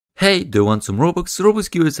Hey, do you want some Robux? Robux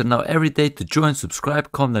giveaways are now every day. To join,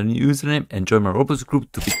 subscribe, comment on your username and join my Robux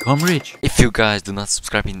group to become rich. If you guys do not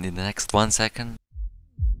subscribe in the next 1 second.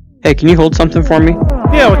 Hey, can you hold something for me?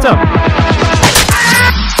 Yeah, what's up?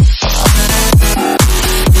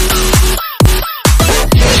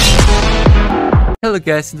 Hello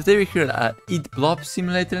guys, and today we're here at Eat Blobs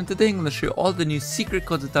Simulator, and today I'm going to show you all the new secret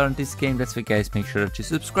codes that are in this game. That's why guys, make sure that you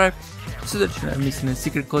subscribe so that you're not missing any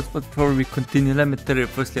secret codes. But before we continue, let me tell you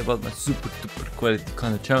firstly about my super duper quality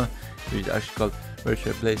content channel, which is actually called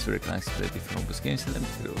RedTritePlays, where you can explore different Roblox games. And let me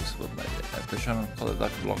tell you also about my channel called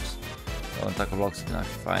TacoBlox. On TacoBlox you can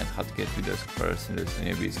actually find how to get videos, comparison videos, and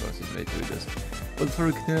ABS classes, later videos. But before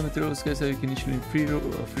we continue, let me tell you guys how you can issue free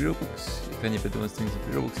Robux. If anybody wants things in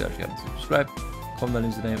free Robux, you actually have to subscribe, comment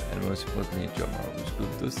on username, and most importantly, join my Roblox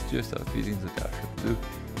group. Those are just a few things that I actually have to do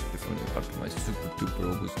if you want to be part of my super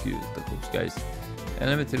duper Roblox guys. And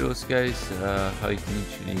let me tell you guys how you can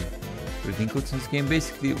actually redeem codes in this game.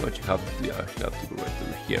 Basically, what you have to do, you actually have to go right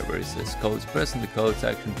over here where it says codes, press on the code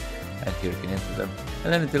section, and here you can enter them.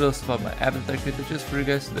 And let me tell you also about my avatar creator just for you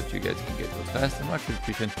guys, so that you guys can get codes faster, much more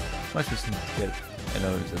efficient, much more simple to get. And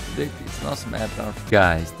always up to date. It's an awesome avatar.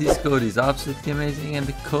 Guys, this code is absolutely amazing, and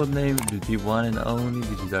the code name will be one and only,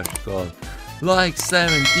 which is actually called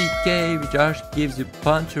𝐖𝐻, which actually gives you a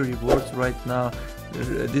bunch of rewards right now.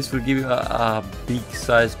 This will give you a big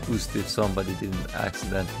size boost if somebody didn't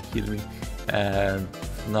accidentally kill me. And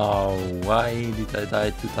now, why did I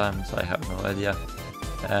die 2 times? I have no idea.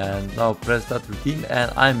 And now press that redeem, and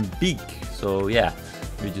I'm big. So yeah,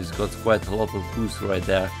 we just got quite a lot of boosts right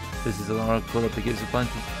there. This is another code that gives a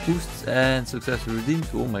bunch of boosts and successfully redeemed.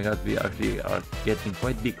 Oh my god, we actually are getting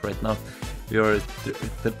quite big right now. We are at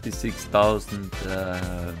 36,000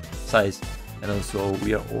 size, and also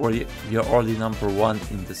we are already number 1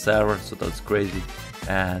 in the server, so that's crazy.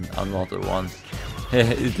 And another one.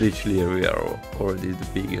 It literally, we are already the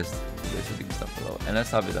biggest. And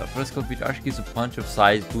let's have it. Our first code, which actually gives a bunch of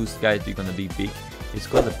size boosts, guys. We're gonna be big. It's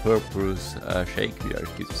called the purpose shake. We are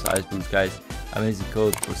gives a size boost, guys. Amazing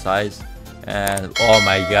code for size. And oh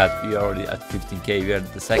my god, we are already at 15k. We are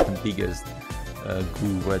the second biggest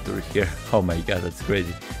goo right over here. Oh my god, that's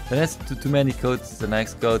crazy. The next too many codes. The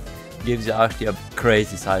next code gives you actually a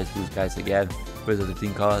crazy size boost, guys. Again, press the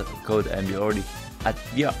thing code, and we already at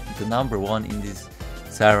the number 1 in this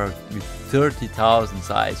server with 30,000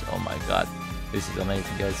 size. Oh my god, this is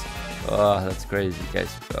amazing, guys. Oh, that's crazy,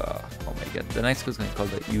 guys. Oh my god. The next code is gonna be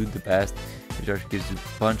called the Eat the Best, which actually gives you a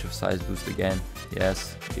bunch of size boost again.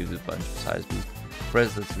 Yes, gives you a bunch of size boost.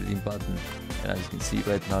 Press that redeem button, and as you can see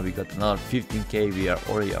right now, we got another 15k. We are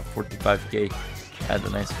already at 45k. And the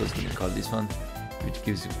next code is gonna be called this one, which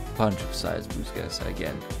gives you a bunch of size boost, guys,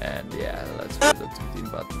 again. And yeah, let's press that redeem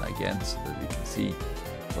button again so that we can see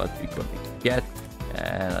what we're going to get.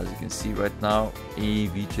 And as you can see right now,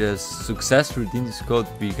 we just successfully redeemed this code.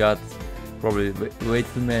 We got probably way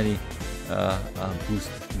too many boosts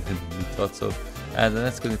than we thought so. And then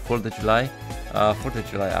let's go to 4th of July. 4th of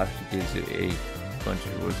July actually gives you a bunch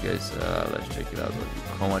of rewards, guys. Let's check it out,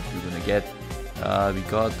 how much we're gonna get. We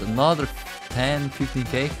got another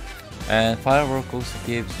 15k, and firework also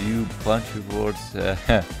gives you a bunch of rewards.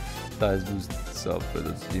 Size boost. So press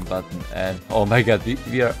the redeem button, and oh my god,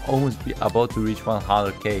 we are almost about to reach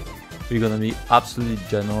 100k. We're gonna be absolutely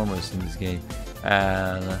ginormous in this game,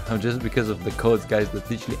 and just because of the codes, guys, that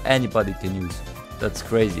literally anybody can use. That's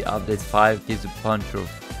crazy. Update 5 gives a bunch of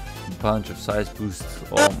size boosts.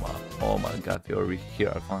 Oh my god, we are here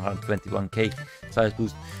at 121k size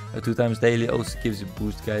boost. 2 times daily also gives you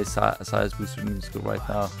boost, guys. Size boost in this code right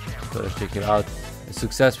now. So let's check it out. A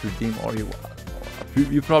success redeem, or you're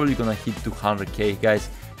probably gonna hit 200k, guys.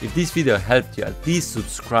 If this video helped you, at least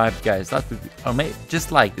subscribe, guys. That would be, or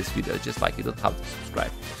just like this video, just like, you don't have to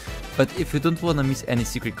subscribe. But if you don't want to miss any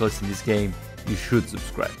secret codes in this game, you should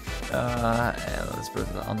subscribe. And let's press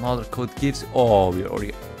another code gives. Oh, we're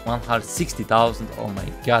already 160,000. Oh my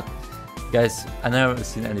god, guys, I never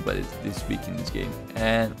seen anybody this weak in this game.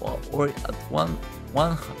 And or at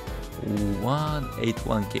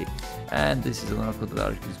 181k. And this is another code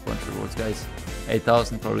that gives a bunch of rewards, guys.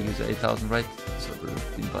 8,000 probably gives you 8,000, right? So the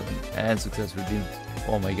redeem button, and success redeemed.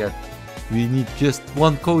 Oh my god, we need just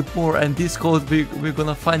 1 code more, and this code we're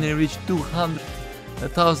gonna finally reach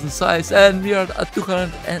 200,000 size, and we are at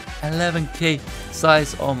 211k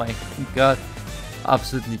size. Oh my god,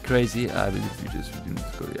 absolutely crazy. I believe we just redeemed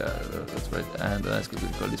this code. Yeah, that's right. And let's go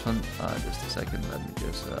to this one. Just a second, let me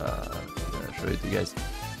just show it to you guys.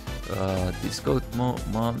 This code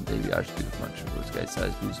mom, they actually give a bunch of those, guys.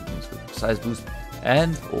 Size boost,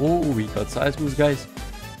 and oh, we got size boost, guys.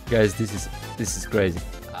 This is crazy.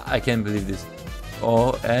 I can't believe this.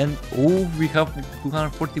 Oh, and we have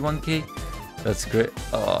 241k. That's great.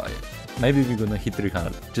 Maybe we're gonna hit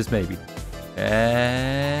 300, just maybe.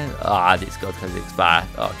 And this code has expired.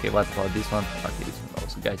 Okay, what about this one? Okay, this one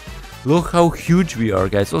also, guys. Look how huge we are,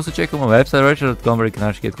 guys. Also check out my website, RedTrite.com, where you can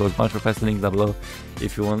actually get codes. Much more faster, link down below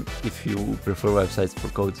if you prefer websites for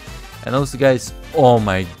codes. And also, guys, oh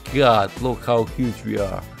my god, look how huge we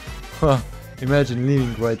are. Imagine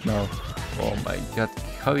living right now. Oh my god,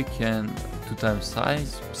 how you can 2 times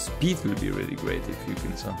size? Speed will be really great if you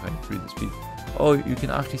can somehow increase the speed. Oh, you can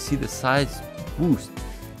actually see the size boost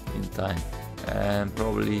in time. And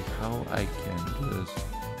probably how I can do this.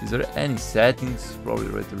 Is there any settings? Probably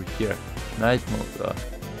right over here. Night mode.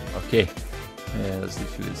 Okay. Yeah, that's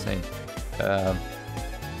literally the same.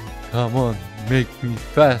 Come on, make me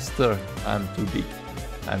faster. I'm too big.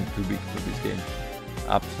 I'm too big for this game.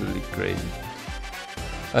 Absolutely crazy.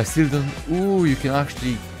 I still don't. Ooh, you can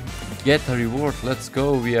actually get a reward. Let's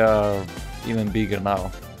go. We are even bigger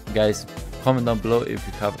now. Guys, comment down below if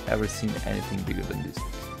you have ever seen anything bigger than this.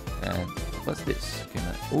 And what's this?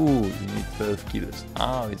 Ooh, you need 12 kilos.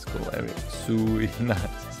 It's cool area. Sweet, nice.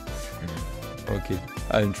 Okay,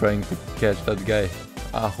 I'm trying to catch that guy.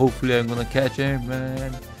 Hopefully I'm gonna catch him,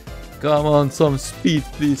 man. Come on, some speed,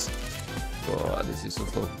 please. Oh, this is so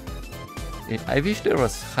slow. I wish there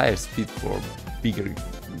was higher speed for bigger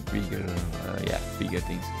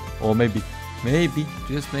things. Or maybe,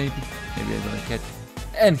 just maybe I'm gonna catch.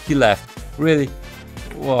 And he left. Really?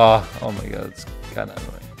 Wow. Oh my god, it's kinda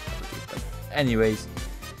annoying. But anyways,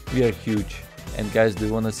 we are huge. And guys, do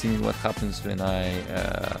you wanna see what happens when I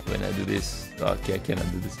do this? Okay, I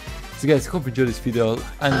cannot do this. So guys, hope you enjoyed this video.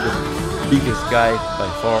 I'm the biggest guy by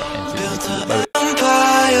far, and see you next time. Bye.